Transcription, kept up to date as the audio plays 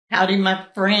Howdy, my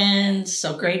friends.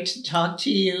 So great to talk to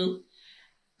you.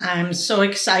 I'm so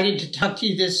excited to talk to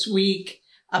you this week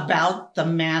about the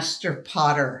master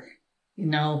potter.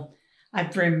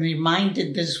 I've been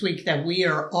reminded this week that we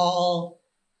are all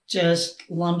just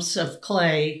lumps of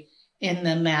clay in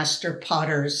the master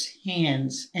potter's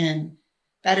hands. And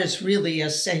that is really a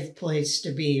safe place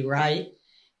to be, right?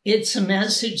 It's a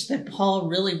message that Paul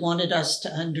really wanted us to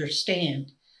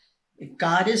understand.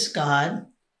 God is God,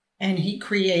 and he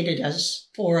created us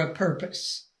for a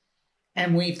purpose.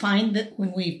 And we find that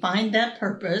when we find that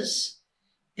purpose,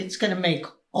 it's going to make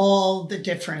all the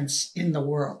difference in the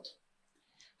world.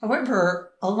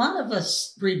 However, a lot of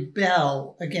us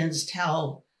rebel against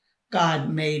how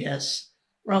God made us.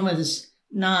 Romans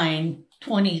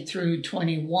 9:20 through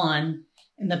 21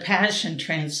 in the Passion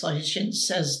Translation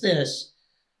says this: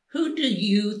 "Who do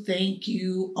you think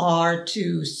you are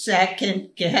to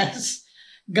second guess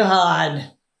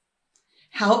God?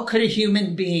 How could a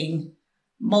human being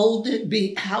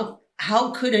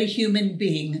how could a human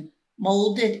being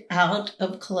molded out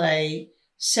of clay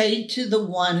say to the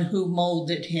one who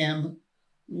molded him,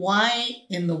 'Why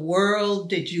in the world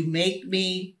did you make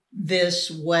me this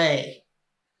way?'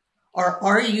 Or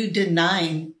are you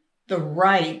denying the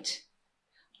right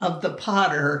of the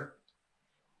potter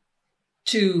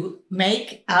to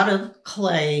make out of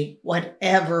clay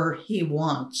whatever he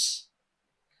wants?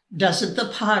 Doesn't the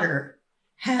potter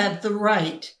have the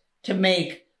right to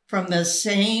make from the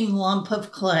same lump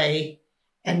of clay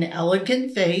an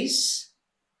elegant vase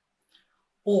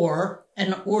or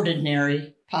an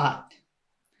ordinary pot?"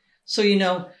 So,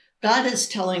 God is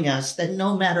telling us that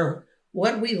no matter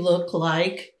what we look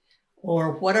like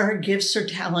or what our gifts or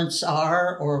talents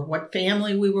are or what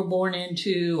family we were born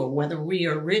into or whether we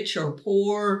are rich or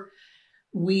poor,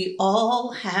 we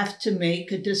all have to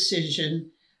make a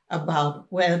decision about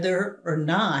whether or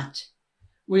not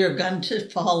we are going to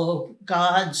follow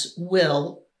God's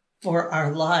will for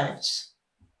our lives.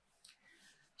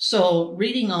 So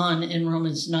reading on in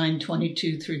Romans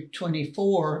 9:22 through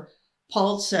 24,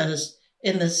 Paul says,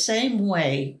 "In the same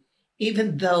way,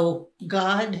 even though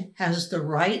God has the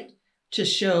right to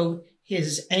show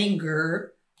his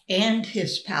anger and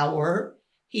his power,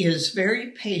 he is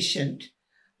very patient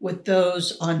with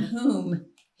those on whom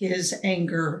his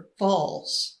anger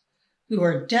falls, who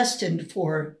are destined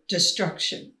for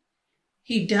destruction.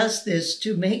 He does this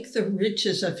to make the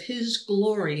riches of his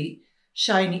glory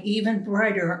shine even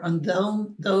brighter on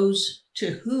those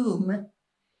to whom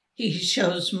he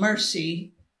shows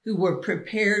mercy, who were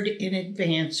prepared in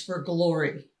advance for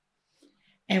glory.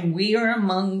 And we are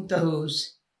among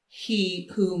those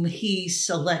whom he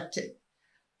selected,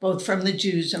 both from the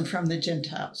Jews and from the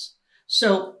Gentiles."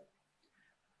 So,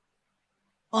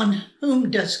 on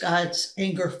whom does God's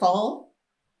anger fall?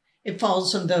 It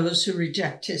falls on those who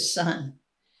reject his son.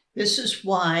 This is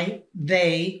why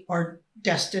they are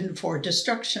destined for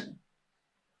destruction.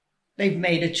 They've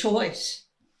made a choice.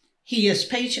 He is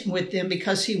patient with them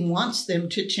because he wants them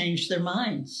to change their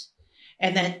minds.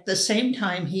 And at the same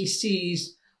time, he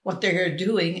sees what they are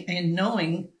doing and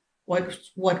knowing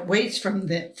what waits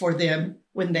for them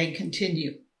when they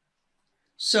continue.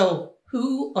 So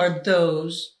who are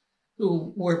those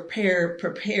who were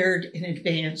prepared in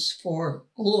advance for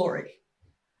glory?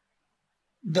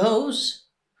 Those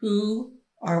who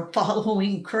are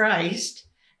following Christ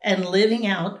and living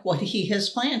out what he has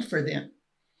planned for them.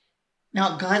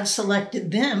 Now, God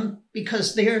selected them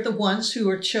because they're the ones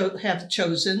who have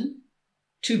chosen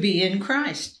to be in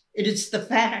Christ. It is the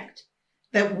fact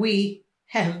that we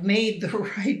have made the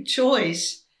right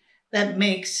choice that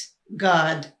makes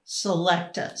God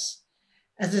select us.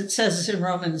 As it says in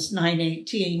Romans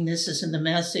 9:18, this is in the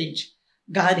Message,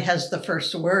 God has the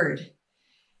first word.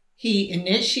 He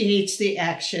initiates the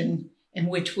action in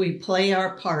which we play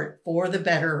our part for the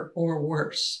better or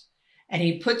worse. And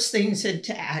he puts things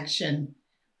into action,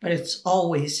 but it's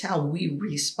always how we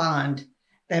respond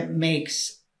that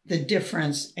makes the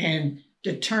difference and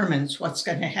determines what's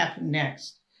going to happen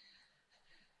next.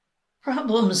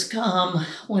 Problems come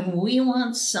when we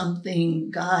want something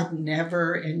God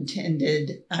never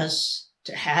intended us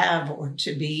to have or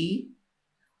to be,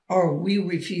 or we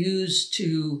refuse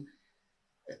to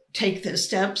take the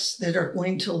steps that are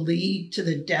going to lead to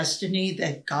the destiny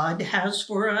that God has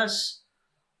for us,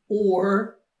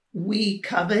 or we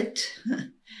covet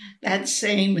that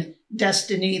same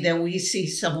destiny that we see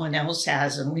someone else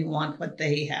has and we want what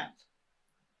they have.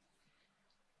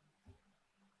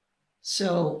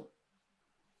 So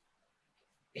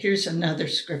here's another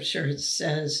scripture. It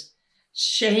says,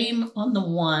 "Shame on the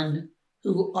one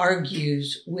who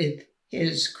argues with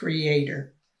his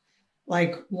creator."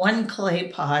 Like one clay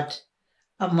pot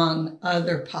among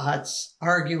other pots,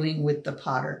 arguing with the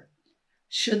potter.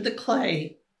 Should the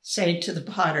clay say to the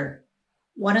potter,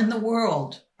 "What in the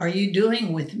world are you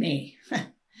doing with me?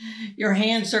 Your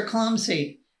hands are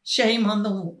clumsy. Shame on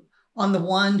the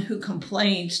one who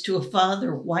complains to a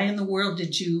father, 'Why in the world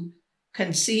did you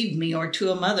conceive me?' Or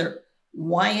to a mother,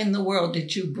 'Why in the world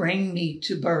did you bring me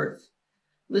to birth?'"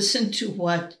 Listen to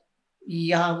what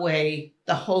Yahweh,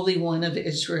 the Holy One of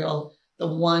Israel, the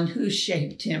one who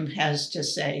shaped him, has to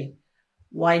say.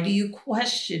 "Why do you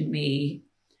question me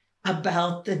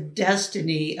about the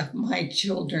destiny of my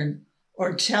children,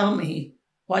 or tell me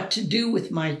what to do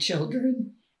with my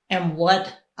children and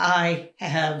what I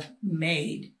have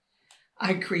made?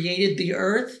 I created the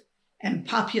earth and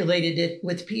populated it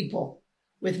with people.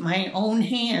 With my own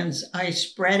hands, I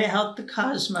spread out the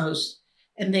cosmos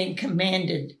and then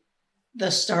commanded the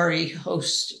starry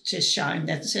host to shine."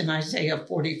 That's in Isaiah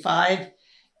 45.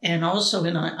 And also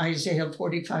in Isaiah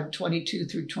 45, 22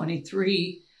 through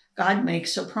 23, God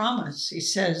makes a promise. He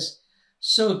says,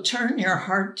 "So turn your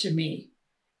heart to me,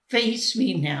 face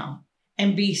me now,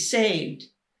 and be saved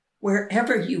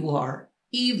wherever you are,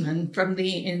 even from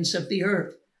the ends of the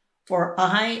earth. For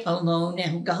I alone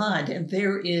am God, and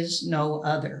there is no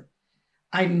other.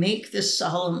 I make this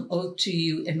solemn oath to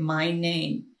you in my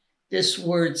name. This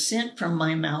word sent from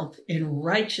my mouth in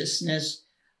righteousness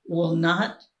will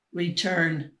not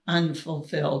return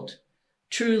unfulfilled.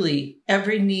 Truly,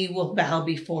 every knee will bow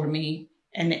before me,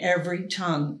 and every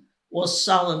tongue will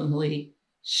solemnly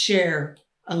share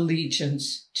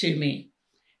allegiance to me."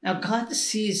 Now, God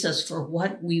sees us for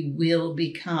what we will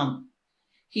become.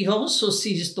 He also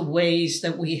sees the ways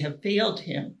that we have failed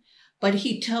him, but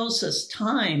he tells us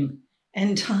time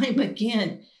and time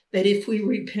again that if we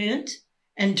repent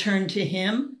and turn to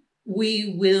him,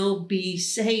 we will be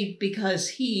saved because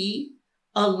he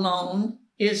alone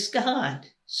is God.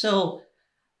 So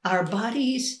our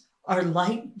bodies are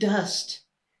like dust,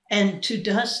 and to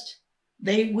dust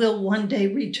they will one day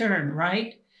return,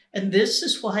 right? And this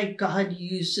is why God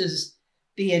uses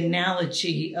the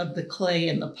analogy of the clay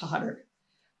and the potter.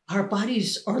 Our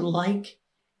bodies are like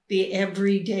the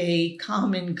everyday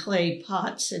common clay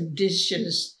pots and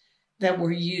dishes that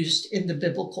were used in the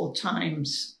biblical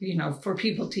times, for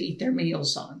people to eat their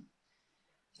meals on.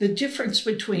 The difference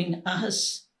between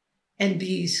us and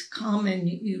these common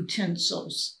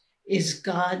utensils is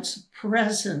God's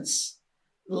presence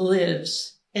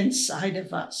lives inside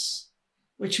of us,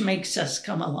 which makes us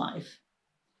come alive.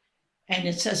 And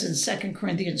it says in 2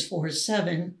 Corinthians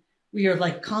 4:7, we are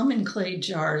like common clay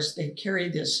jars that carry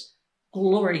this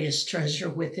glorious treasure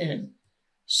within.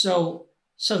 So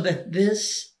that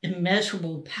this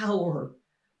immeasurable power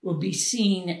will be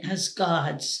seen as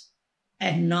God's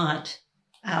and not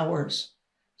ours.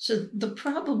 So the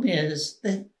problem is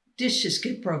that dishes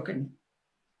get broken,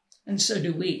 and so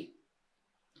do we.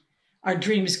 Our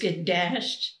dreams get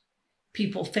dashed.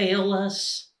 People fail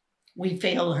us. We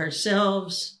fail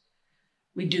ourselves.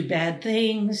 We do bad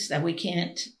things that we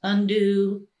can't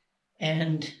undo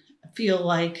and feel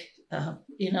like,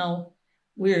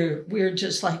 we're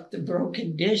just like the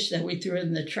broken dish that we threw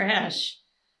in the trash.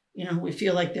 We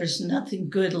feel like there's nothing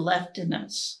good left in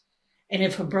us. And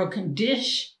if a broken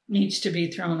dish needs to be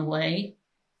thrown away,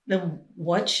 then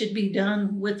what should be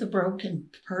done with a broken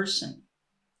person?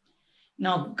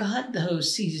 Now, God, though,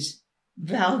 sees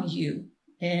value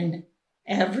in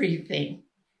everything.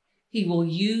 He will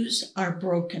use our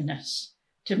brokenness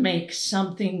to make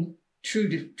something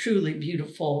truly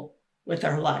beautiful with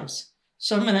our lives.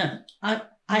 So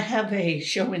I have a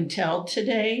show and tell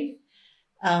today.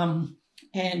 And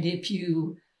if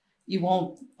you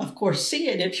won't, of course, see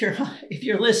it if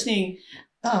you're listening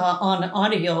on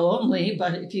audio only,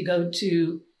 but if you go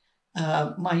to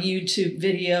my YouTube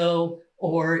video,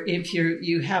 or if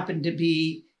you happen to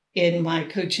be in my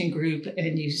coaching group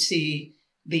and you see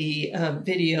the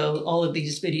video, all of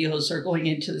these videos are going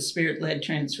into the Spirit-Led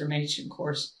Transformation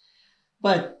course.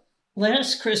 But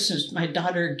last Christmas, my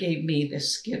daughter gave me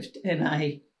this gift, and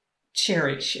I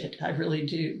cherish it. I really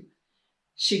do.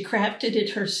 She crafted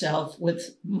it herself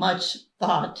with much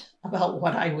thought about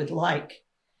what I would like.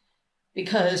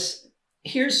 Because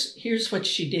here's what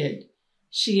she did.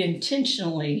 She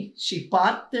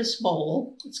bought this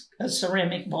bowl, it's a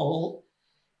ceramic bowl,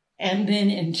 and then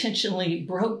intentionally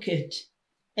broke it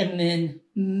and then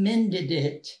mended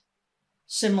it,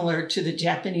 similar to the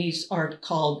Japanese art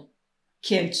called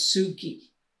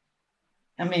kintsugi.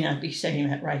 I may not be saying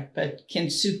that right, but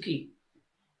kintsugi.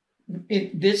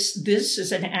 This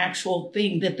is an actual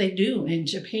thing that they do in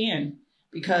Japan,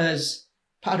 because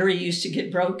pottery used to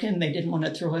get broken. They didn't want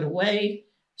to throw it away.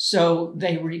 So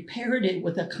they repaired it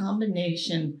with a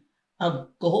combination of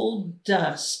gold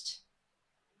dust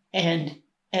and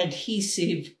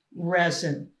adhesive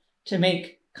resin to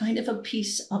make kind of a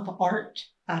piece of art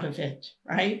out of it,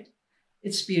 right?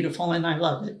 It's beautiful and I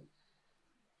love it.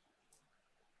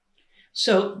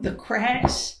 So the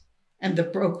cracks and the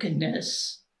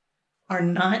brokenness are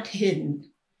not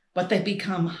hidden, but they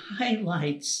become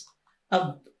highlights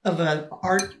of an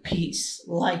art piece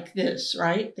like this,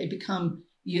 right? They become,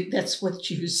 that's what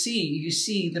you see. You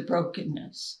see the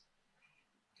brokenness.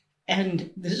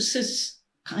 And this is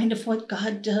kind of what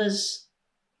God does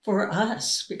for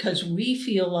us, because we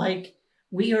feel like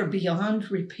we are beyond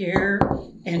repair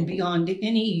and beyond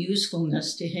any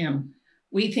usefulness to him.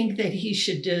 We think that he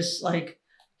should just like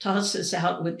toss us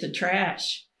out with the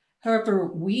trash. However,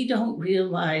 we don't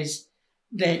realize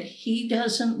that he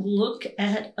doesn't look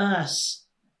at us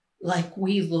like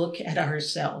we look at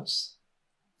ourselves.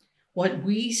 What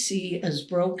we see as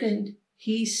broken,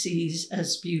 he sees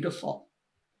as beautiful.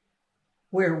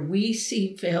 Where we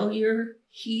see failure,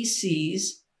 he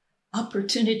sees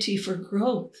opportunity for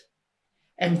growth.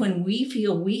 And when we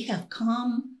feel we have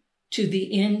come to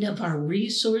the end of our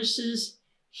resources,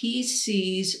 he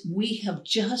sees we have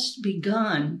just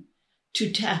begun to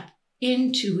tap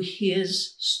into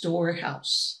his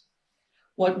storehouse.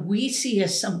 What we see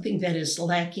as something that is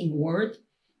lacking worth,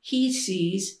 he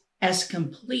sees as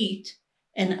complete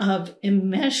and of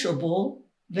immeasurable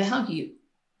value.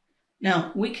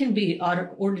 Now, we can be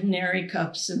ordinary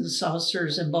cups and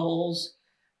saucers and bowls.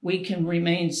 We can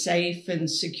remain safe and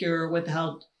secure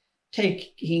without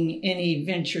taking any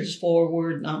ventures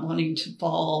forward, not wanting to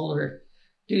fall or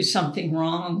do something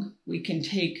wrong. We can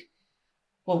take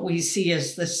what we see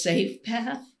as the safe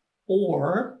path,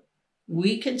 or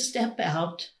we can step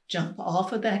out, jump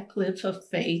off of that cliff of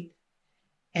faith,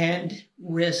 and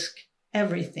risk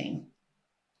everything,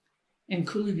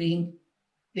 including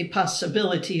the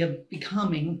possibility of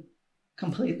becoming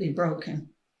completely broken.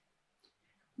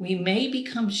 We may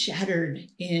become shattered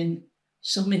in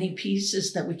so many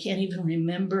pieces that we can't even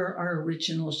remember our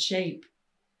original shape.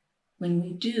 When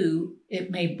we do,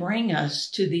 it may bring us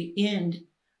to the end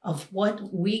of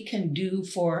what we can do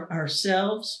for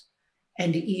ourselves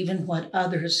and even what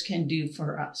others can do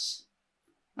for us.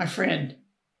 My friend,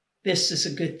 this is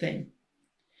a good thing.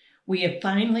 We have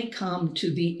finally come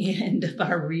to the end of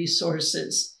our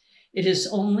resources. It is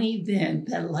only then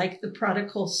that, like the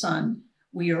prodigal son,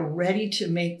 we are ready to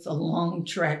make the long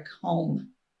trek home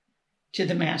to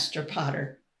the master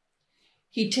potter.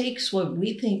 He takes what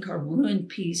we think are ruined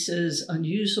pieces,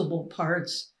 unusable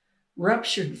parts,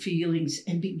 ruptured feelings,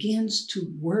 and begins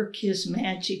to work his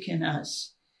magic in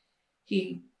us.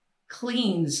 He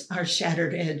cleans our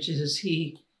shattered edges.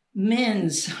 He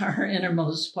mends our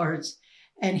innermost parts,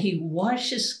 and he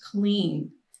washes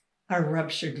clean our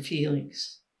ruptured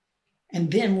feelings.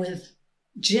 And then with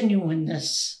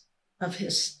genuineness of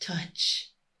his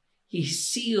touch, he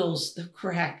seals the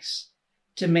cracks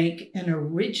to make an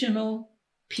original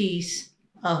piece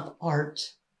of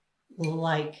art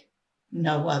like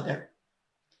no other.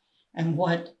 And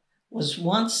what was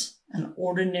once an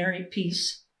ordinary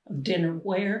piece of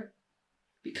dinnerware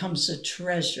becomes a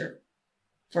treasure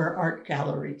for art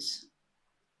galleries.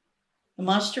 The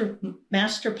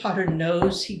master potter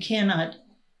knows he cannot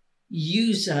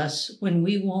use us when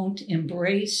we won't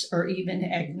embrace or even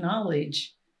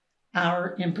acknowledge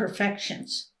our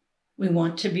imperfections. We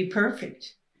want to be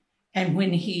perfect. And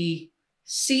when he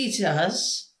sees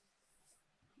us,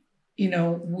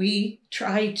 we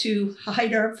try to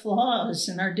hide our flaws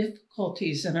and our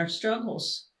difficulties and our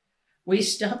struggles. We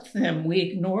stuff them, we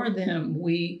ignore them,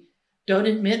 we don't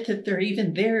admit that they're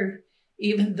even there,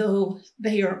 even though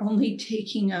they are only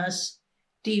taking us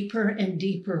deeper and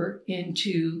deeper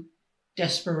into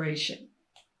desperation.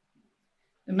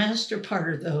 The master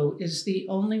potter, though, is the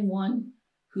only one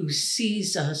who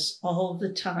sees us all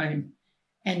the time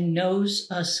and knows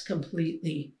us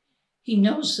completely. He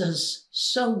knows us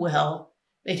so well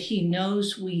that he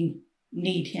knows we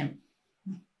need him.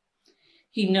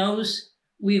 He knows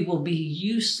we will be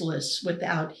useless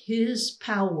without his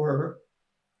power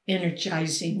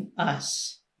energizing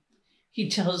us. He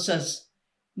tells us,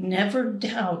 "Never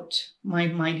doubt my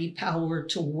mighty power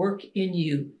to work in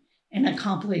you and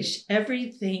accomplish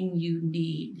everything you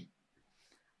need.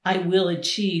 I will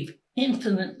achieve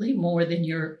infinitely more than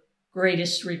your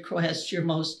greatest request, your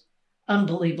most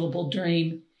unbelievable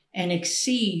dream, and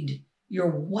exceed your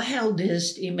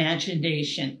wildest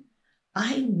imagination.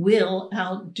 I will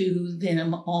outdo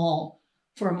them all,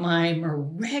 for my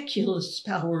miraculous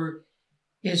power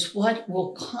is what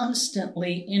will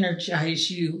constantly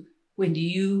energize you when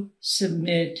you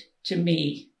submit to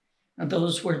me." Now,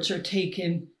 those words are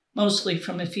taken mostly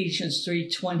from Ephesians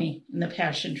 3:20 in the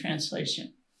Passion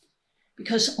Translation.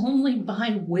 Because only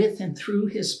by, with, and through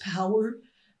his power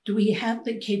do we have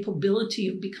the capability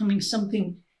of becoming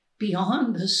something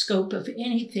beyond the scope of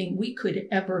anything we could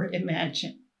ever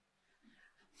imagine.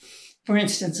 For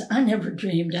instance, I never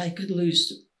dreamed I could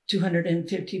lose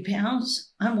 250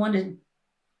 pounds. I wanted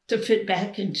to fit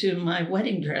back into my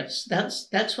wedding dress.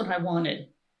 That's what I wanted.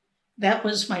 That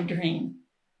was my dream.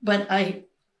 But I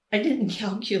didn't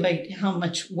calculate how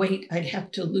much weight I'd have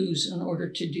to lose in order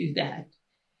to do that.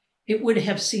 It would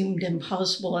have seemed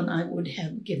impossible and I would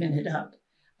have given it up.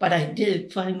 But I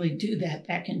did finally do that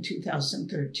back in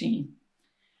 2013.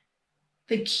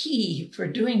 The key for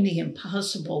doing the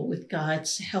impossible with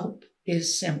God's help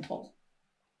is simple.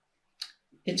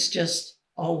 It's just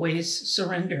always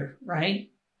surrender,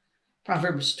 right?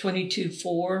 Proverbs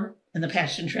 22:4 in the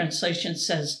Passion Translation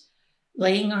says,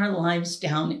 laying our lives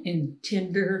down in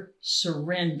tender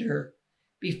surrender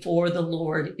before the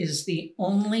Lord is the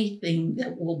only thing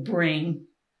that will bring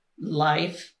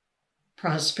life,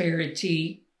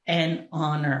 prosperity, and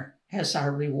honor as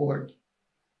our reward.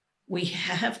 We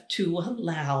have to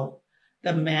allow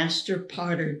the master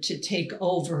potter to take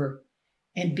over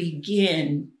and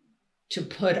begin to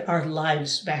put our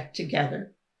lives back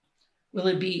together. Will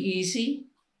it be easy?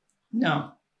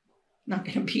 No, not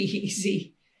going to be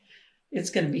easy.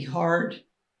 It's going to be hard.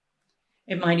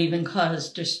 It might even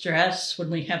cause distress when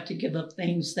we have to give up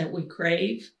things that we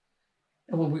crave.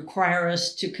 It will require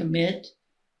us to commit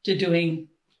to doing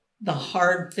the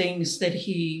hard things that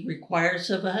he requires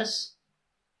of us.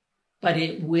 But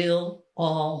it will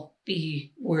all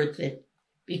be worth it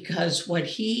because what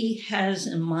he has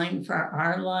in mind for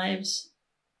our lives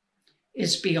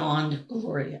is beyond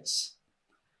glorious.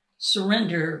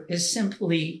 Surrender is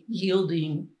simply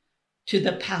yielding to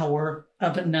the power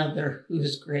of another who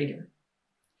is greater.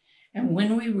 And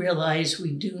when we realize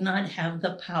we do not have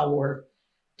the power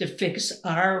to fix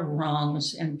our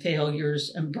wrongs and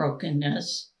failures and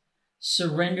brokenness,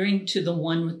 surrendering to the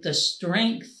one with the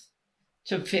strength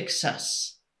to fix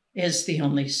us is the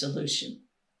only solution.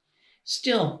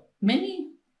 Still,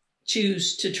 many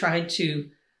choose to try to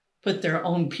put their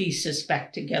own pieces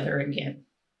back together again.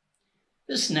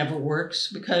 This never works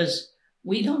because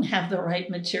we don't have the right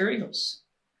materials.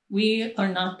 We are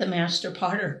not the master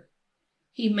potter.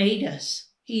 He made us.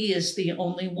 He is the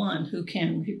only one who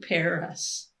can repair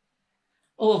us.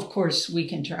 Oh, of course, we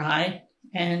can try,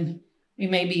 and we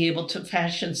may be able to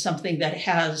fashion something that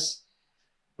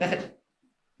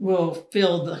will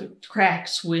fill the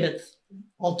cracks with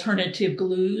alternative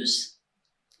glues.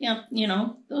 Yeah,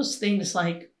 those things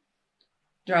like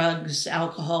drugs,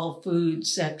 alcohol, food,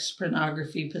 sex,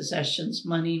 pornography, possessions,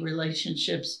 money,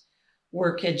 relationships,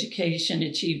 work, education,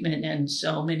 achievement, and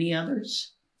so many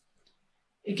others.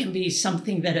 It can be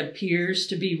something that appears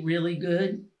to be really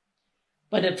good,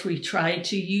 but if we try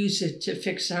to use it to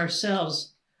fix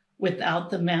ourselves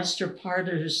without the master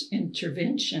potter's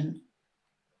intervention,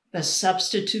 the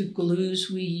substitute glues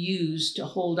we use to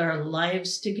hold our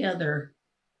lives together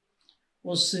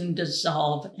will soon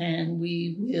dissolve and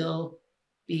we will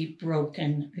be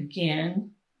broken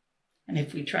again. And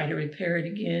if we try to repair it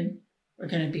again, we're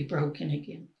going to be broken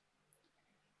again.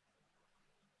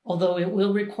 Although it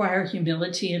will require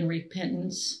humility and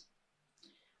repentance,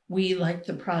 we, like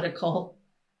the prodigal,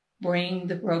 bring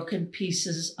the broken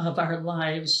pieces of our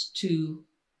lives to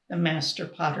the master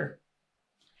potter.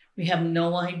 We have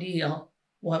no idea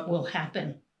what will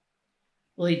happen.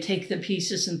 Will he take the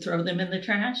pieces and throw them in the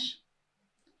trash?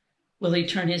 Will he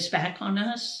turn his back on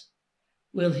us?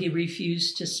 Will he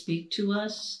refuse to speak to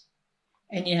us?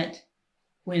 And yet,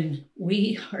 when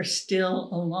we are still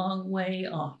a long way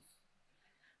off,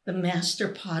 the master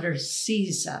potter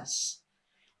sees us,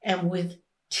 and with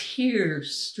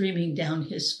tears streaming down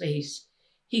his face,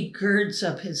 he girds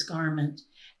up his garment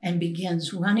and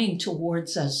begins running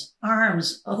towards us,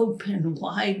 arms open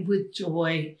wide with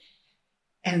joy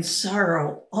and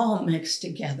sorrow all mixed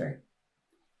together.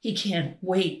 He can't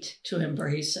wait to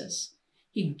embrace us.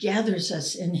 He gathers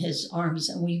us in his arms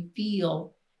and we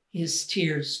feel his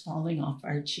tears falling off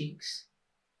our cheeks.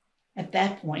 At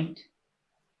that point,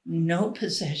 no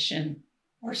possession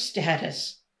or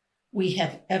status we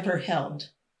have ever held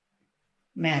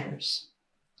matters.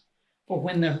 For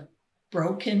when the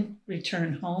broken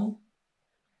return home,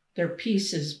 their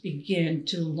pieces begin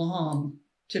to long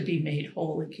to be made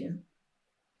whole again.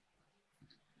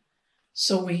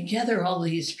 So we gather all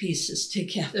these pieces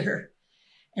together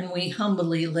and we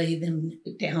humbly lay them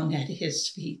down at his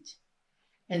feet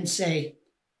and say,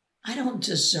 I don't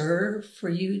deserve for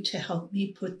you to help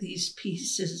me put these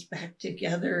pieces back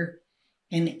together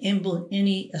in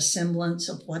any semblance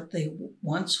of what they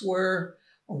once were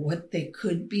or what they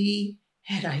could be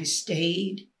had I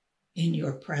stayed in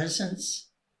your presence.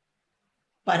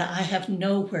 But I have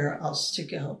nowhere else to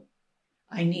go.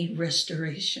 I need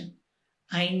restoration.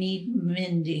 I need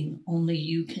mending only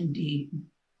you can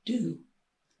do,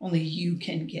 only you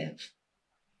can give.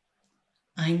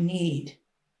 I need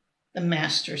the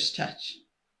Master's touch.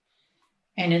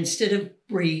 And instead of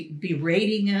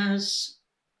berating us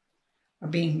or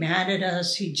being mad at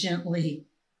us, he gently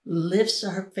lifts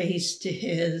our face to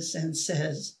his and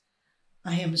says,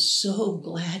 I am so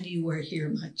glad you are here,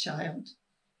 my child.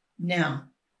 Now,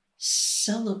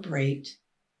 celebrate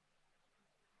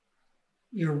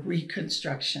your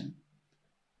reconstruction.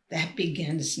 That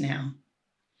begins now.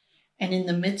 And in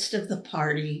the midst of the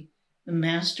party, the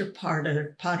master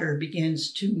potter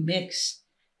begins to mix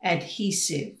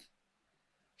adhesive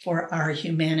for our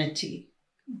humanity,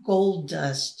 gold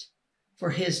dust for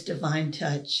his divine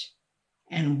touch,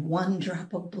 and one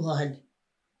drop of blood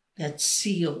that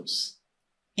seals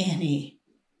any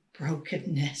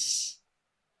brokenness.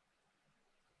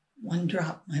 One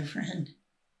drop, my friend.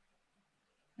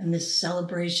 And this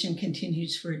celebration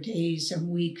continues for days and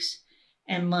weeks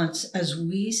and months as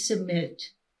we submit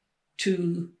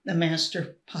to the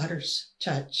Master Potter's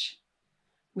touch.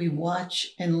 We watch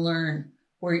and learn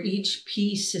where each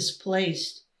piece is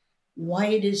placed, why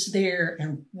it is there,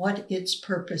 and what its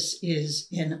purpose is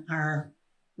in our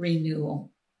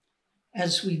renewal.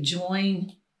 As we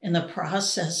join in the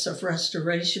process of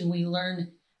restoration, we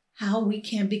learn how we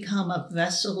can become a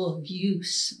vessel of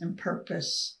use and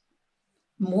purpose.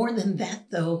 More than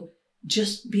that, though,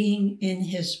 just being in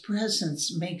his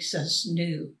presence makes us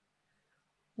new.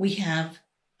 We have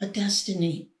a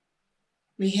destiny.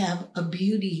 We have a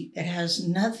beauty that has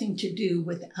nothing to do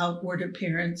with outward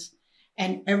appearance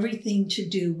and everything to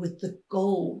do with the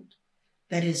gold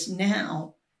that is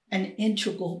now an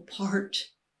integral part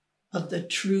of the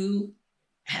true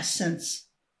essence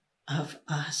of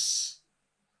us.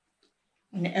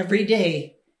 And every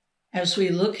day, as we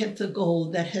look at the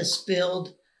gold that has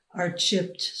filled our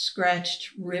chipped, scratched,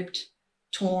 ripped,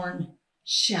 torn,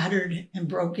 shattered, and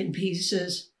broken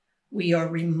pieces, we are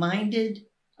reminded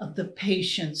of the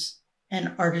patience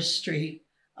and artistry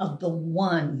of the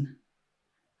one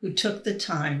who took the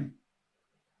time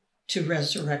to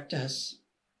resurrect us.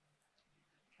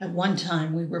 At one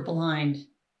time we were blind,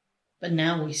 but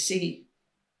now we see.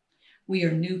 We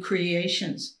are new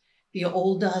creations. The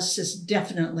old us is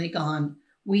definitely gone.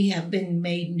 We have been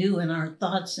made new in our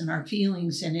thoughts and our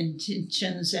feelings and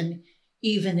intentions and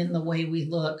even in the way we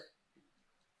look.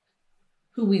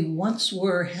 Who we once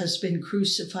were has been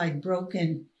crucified,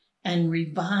 broken, and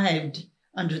revived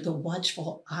under the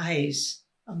watchful eyes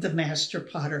of the Master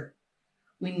Potter.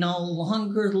 We no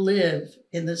longer live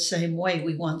in the same way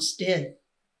we once did.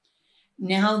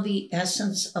 Now the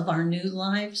essence of our new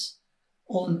lives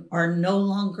are no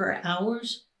longer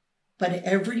ours, but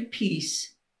every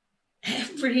piece,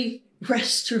 every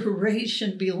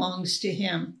restoration belongs to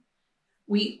him.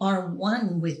 We are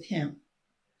one with him.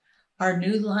 Our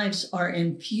new lives are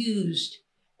infused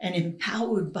and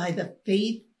empowered by the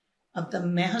faith of the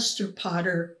Master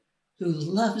Potter who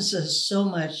loves us so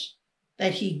much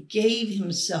that he gave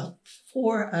himself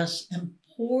for us and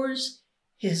pours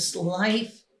his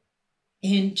life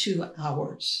into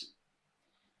ours.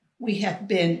 We have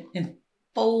been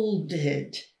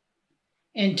enfolded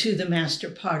into the Master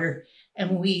Potter,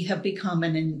 and we have become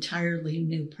an entirely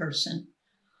new person.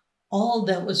 All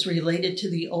that was related to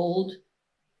the old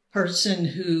person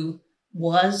who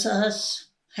was us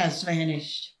has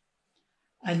vanished.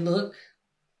 I look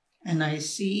and I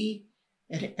see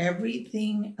that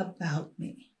everything about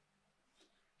me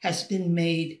has been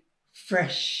made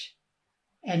fresh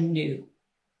and new.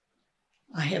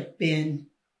 I have been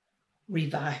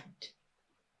revived.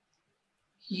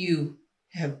 You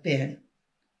have been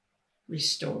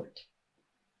restored.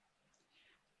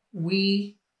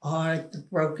 We are the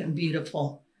broken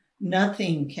beautiful.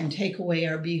 Nothing can take away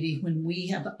our beauty when we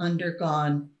have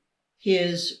undergone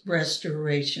his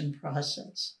restoration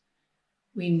process.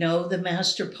 We know the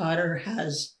Master Potter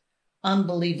has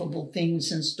unbelievable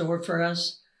things in store for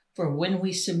us, for when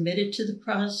we submitted to the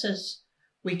process,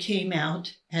 we came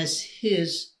out as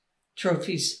his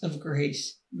trophies of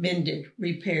grace, mended,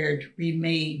 repaired,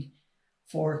 remade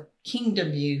for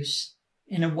kingdom use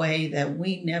in a way that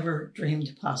we never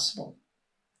dreamed possible.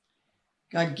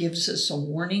 God gives us a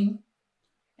warning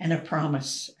and a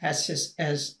promise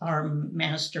as our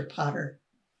Master Potter.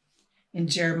 In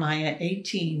Jeremiah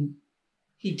 18,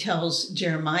 he tells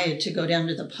Jeremiah to go down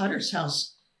to the potter's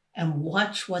house and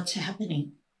watch what's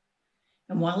happening.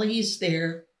 And while he's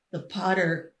there, the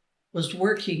potter was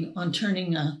working on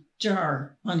turning a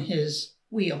jar on his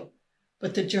wheel,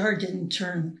 but the jar didn't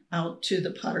turn out to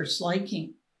the potter's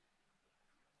liking.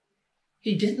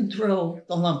 He didn't throw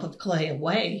the lump of clay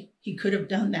away. He could have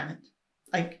done that.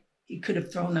 Like he could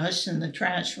have thrown us in the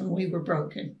trash when we were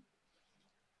broken.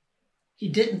 He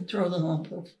didn't throw the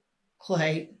lump of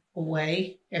clay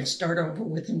away and start over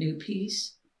with a new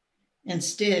piece.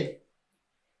 Instead,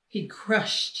 he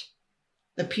crushed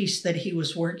the piece that he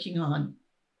was working on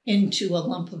into a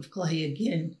lump of clay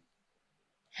again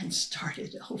and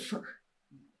started over.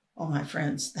 Oh, my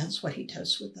friends, that's what he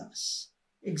does with us.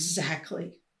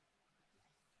 Exactly.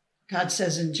 God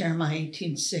says in Jeremiah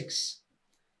 18:6,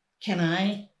 can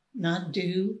I not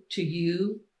do to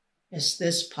you as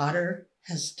this potter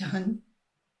has done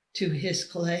to his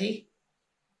clay?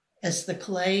 As the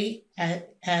clay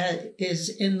is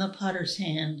in the potter's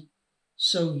hand,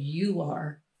 so you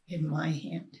are in my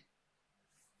hand.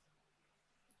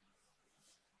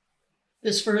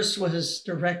 This verse was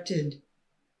directed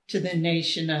to the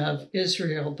nation of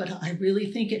Israel, but I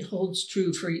really think it holds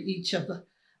true for each of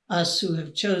us who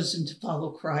have chosen to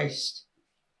follow Christ.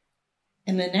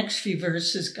 In the next few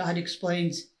verses, God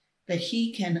explains that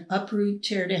he can uproot,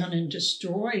 tear down, and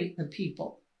destroy a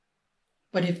people.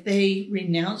 But if they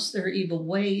renounce their evil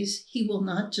ways, he will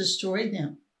not destroy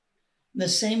them. The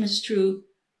same is true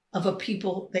of a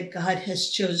people that God has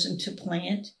chosen to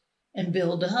plant and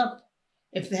build up.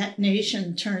 If that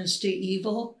nation turns to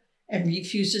evil and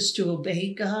refuses to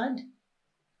obey God,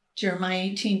 Jeremiah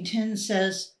 18:10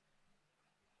 says,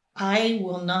 I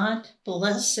will not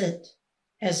bless it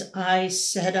as I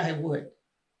said I would.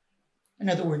 In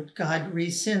other words, God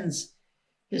rescinds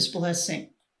his blessing.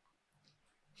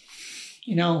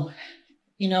 You know,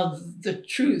 the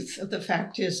truth of the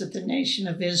fact is that the nation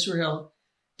of Israel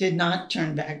did not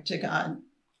turn back to God.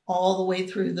 All the way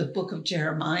through the book of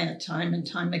Jeremiah, time and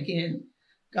time again,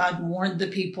 God warned the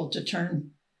people to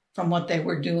turn from what they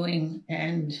were doing,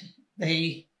 and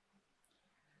they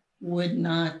would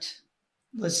not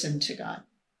listen to God.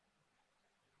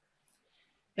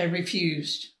 They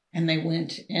refused, and they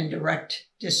went in direct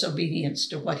disobedience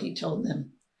to what he told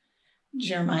them.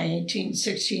 Jeremiah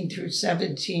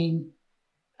 18:16-17,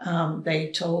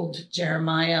 they told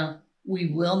Jeremiah, we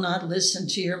will not listen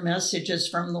to your messages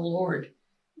from the Lord.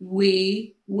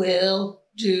 We will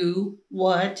do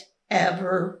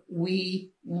whatever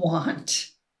we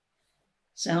want.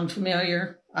 Sound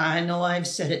familiar? I know I've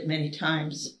said it many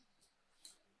times.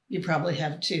 You probably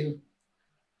have too.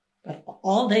 But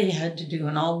all they had to do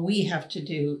and all we have to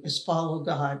do is follow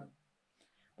God.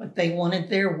 But they wanted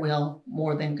their will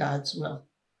more than God's will.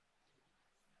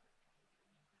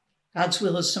 God's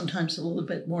will is sometimes a little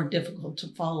bit more difficult to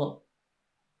follow.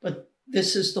 But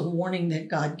this is the warning that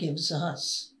God gives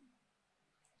us.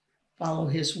 Follow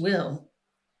his will,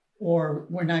 or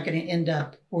we're not going to end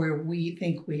up where we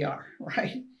think we are,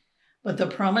 right? But the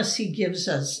promise he gives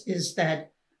us is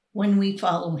that when we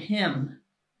follow him,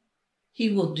 he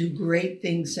will do great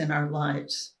things in our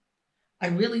lives. I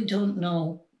really don't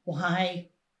know why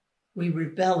we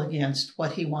rebel against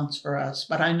what he wants for us,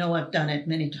 but I know I've done it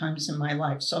many times in my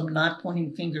life, so I'm not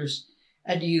pointing fingers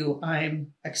at you.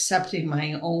 I'm accepting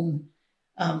my own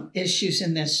issues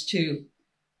in this too.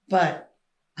 But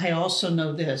I also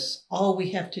know this, all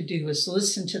we have to do is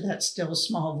listen to that still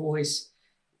small voice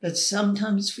that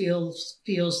sometimes feels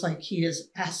like he is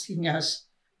asking us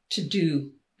to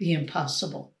do the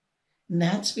impossible. And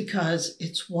that's because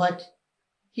it's what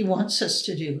he wants us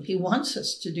to do. He wants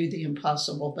us to do the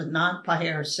impossible, but not by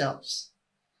ourselves.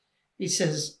 He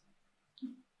says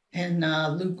in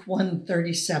Luke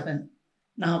 1:37,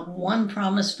 not one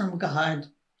promise from God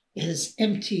is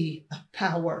empty of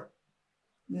power.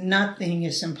 Nothing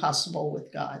is impossible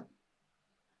with God.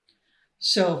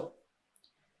 So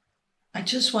I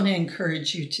just want to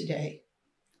encourage you today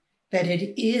that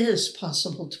it is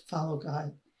possible to follow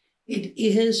God. It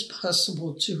is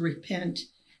possible to repent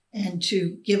and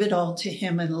to give it all to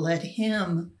him and let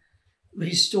him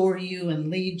restore you and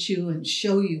lead you and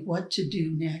show you what to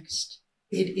do next.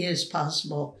 It is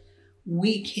possible.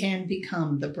 We can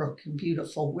become the broken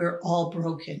beautiful. We're all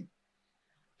broken,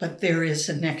 but there is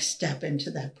a next step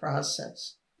into that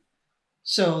process.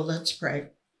 So let's pray.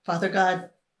 Father God,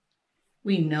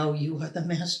 we know you are the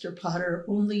master potter.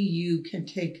 Only you can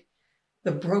take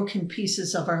the broken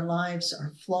pieces of our lives,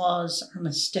 our flaws, our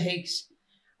mistakes,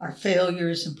 our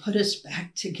failures, and put us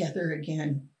back together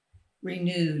again,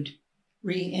 renewed,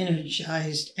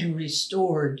 re-energized, and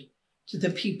restored to the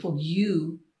people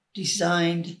you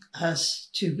designed us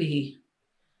to be.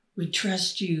 We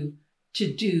trust you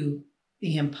to do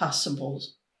the impossible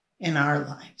in our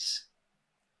lives.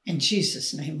 In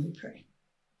Jesus' name we pray.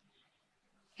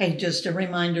 Hey, just a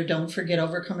reminder, don't forget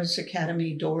Overcomers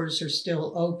Academy doors are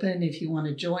still open. If you want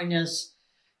to join us,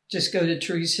 just go to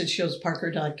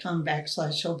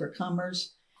teresashilsparker.com/overcomers.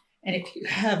 And if you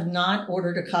have not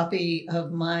ordered a copy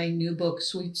of my new book,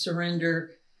 Sweet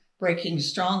Surrender, Breaking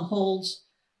Strongholds,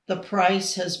 the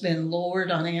price has been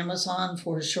lowered on Amazon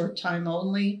for a short time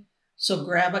only. So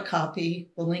grab a copy.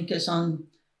 The link is on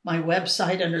my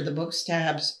website under the books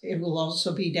tabs. It will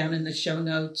also be down in the show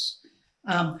notes.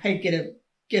 Hey, get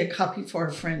a copy for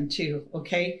a friend too,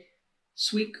 okay?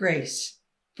 Sweet grace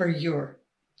for your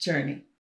journey.